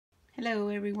Hello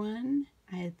everyone,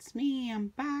 it's me, I'm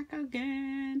back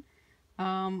again.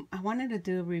 I wanted to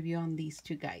do a review on these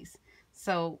two guys.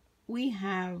 So we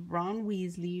have Ron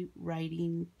Weasley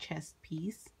writing chess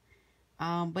piece,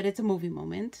 but it's a movie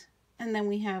moment. And then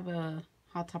we have a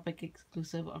Hot Topic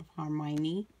exclusive of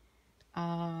Hermione.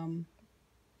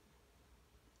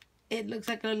 It looks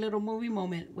like a little movie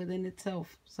moment within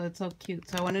itself, so it's so cute.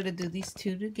 So I wanted to do these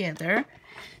two together.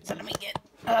 So let me get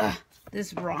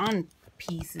this Ron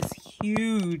piece is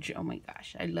huge. Oh my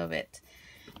gosh, I love it.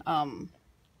 I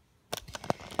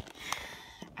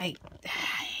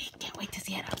can't wait to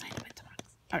see it outside of its box.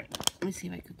 All right, let me see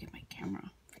if I could get my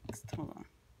camera fixed. Hold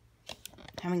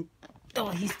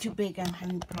on. He's too big. I'm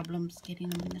having problems getting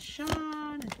him in the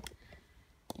shot.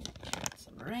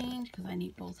 Some range because I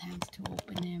need both hands to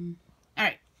open him. All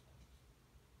right.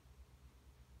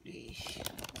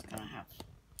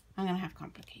 I'm gonna have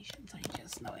complications. I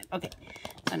just know it. Okay.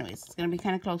 So anyways, it's gonna be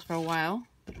kind of close for a while,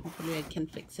 but hopefully I can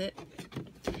fix it.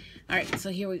 All right.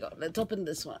 So here we go. Let's open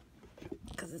this one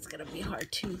because it's gonna be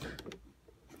hard to.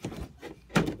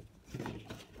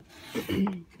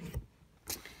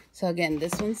 So again,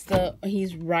 this one's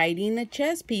he's writing a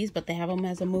chess piece, but they have him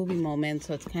as a movie moment.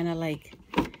 So it's kind of like,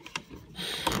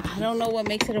 I don't know what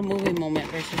makes it a movie moment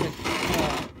versus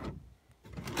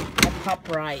a pop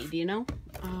ride, you know?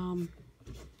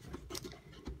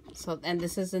 So, and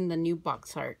this is in the new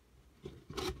box art.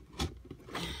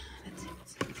 Let's see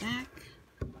what's in the back.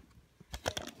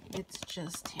 It's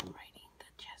just him writing the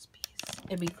chess piece.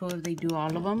 It'd be cool if they do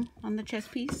all of them on the chess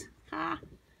piece. Ha!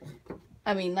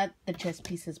 I mean, not the chess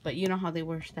pieces, but you know how they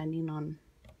were standing on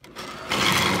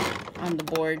the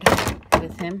board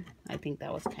with him. I think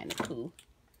that was kind of cool.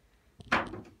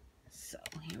 So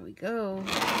here we go.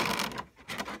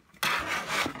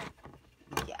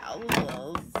 Yeah,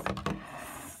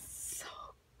 so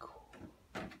cool.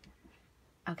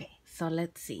 Okay, so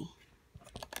let's see.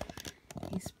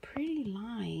 He's pretty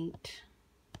light.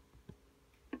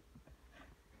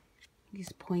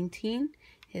 He's pointing.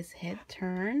 His head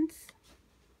turns.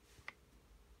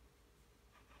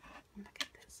 Look at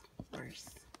this horse.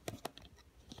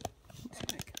 Let's see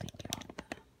if I can make it all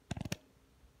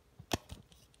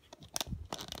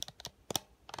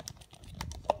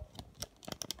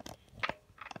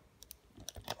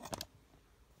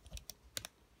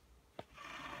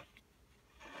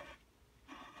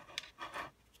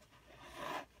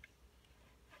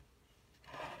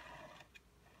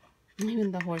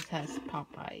Even the horse has pop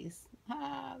eyes.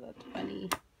 Ah, that's funny.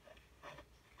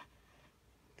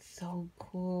 So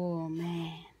cool,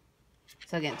 man.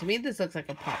 So again, to me this looks like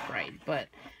a pop ride, but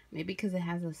maybe because it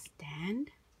has a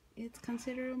stand, it's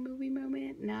considered a movie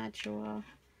moment. Not sure.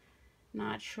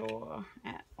 Not sure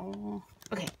at all.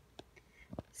 Okay.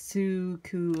 So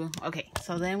cool. Okay,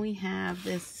 so then we have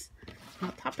this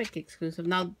HotTopic exclusive.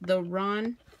 Now, the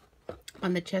Ron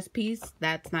on the chess piece,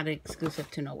 that's not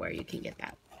exclusive to nowhere. You can get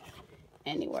that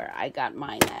anywhere. I got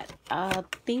mine at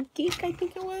ThinkGeek, I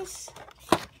think it was.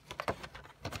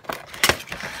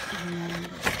 And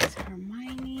this is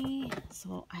Hermione.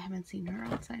 So I haven't seen her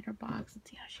outside her box.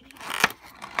 Let's see how she is.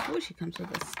 Oh, she comes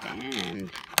with a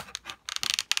stand.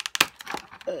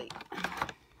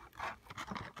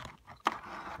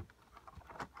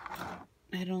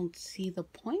 I don't see the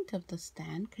point of the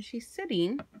stand because she's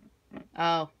sitting.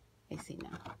 Oh, I see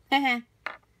now.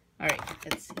 All right,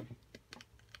 let's see.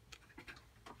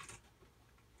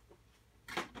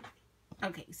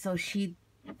 Okay, so she's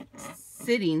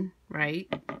sitting, right?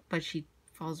 But she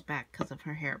falls back because of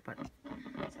her hair. But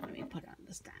so let me put her on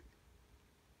the stand.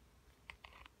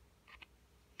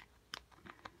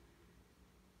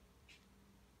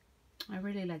 I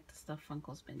really like the stuff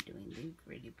Funko's been doing. They've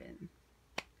really been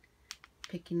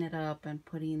picking it up and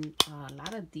putting a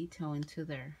lot of detail into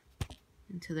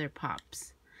their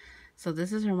pops. So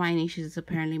this is Hermione. She's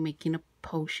apparently making a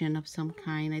potion of some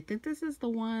kind. I think this is the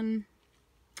one.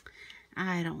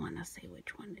 I don't want to say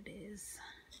which one it is,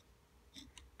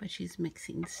 but she's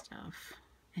mixing stuff,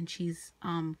 and she's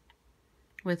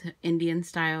with Indian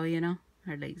style, you know,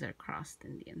 her legs are crossed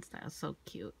Indian style. So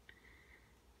cute.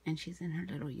 And she's in her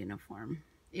little uniform.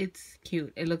 It's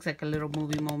cute. It looks like a little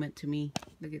movie moment to me.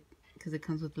 Look at, because it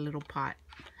comes with a little pot.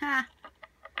 Ha!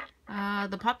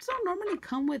 The pops don't normally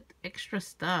come with extra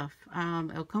stuff.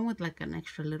 It'll come with like an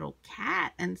extra little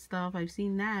cat and stuff. I've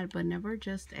seen that, but never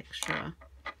just extra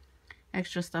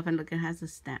stuff. And look, it has a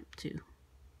stamp too.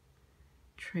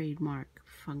 Trademark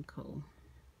Funko.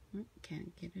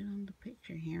 Can't get it on the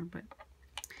picture here, but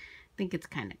I think it's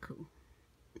kind of cool.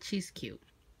 She's cute.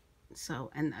 So,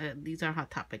 and these are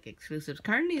HotTopic exclusives.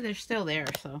 Currently, they're still there,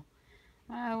 so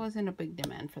I wasn't a big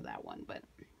demand for that one, but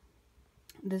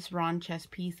this Ron chess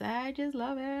piece. I just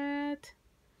love it.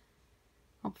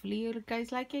 Hopefully you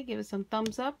guys like it. Give it some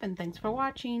thumbs up and thanks for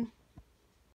watching.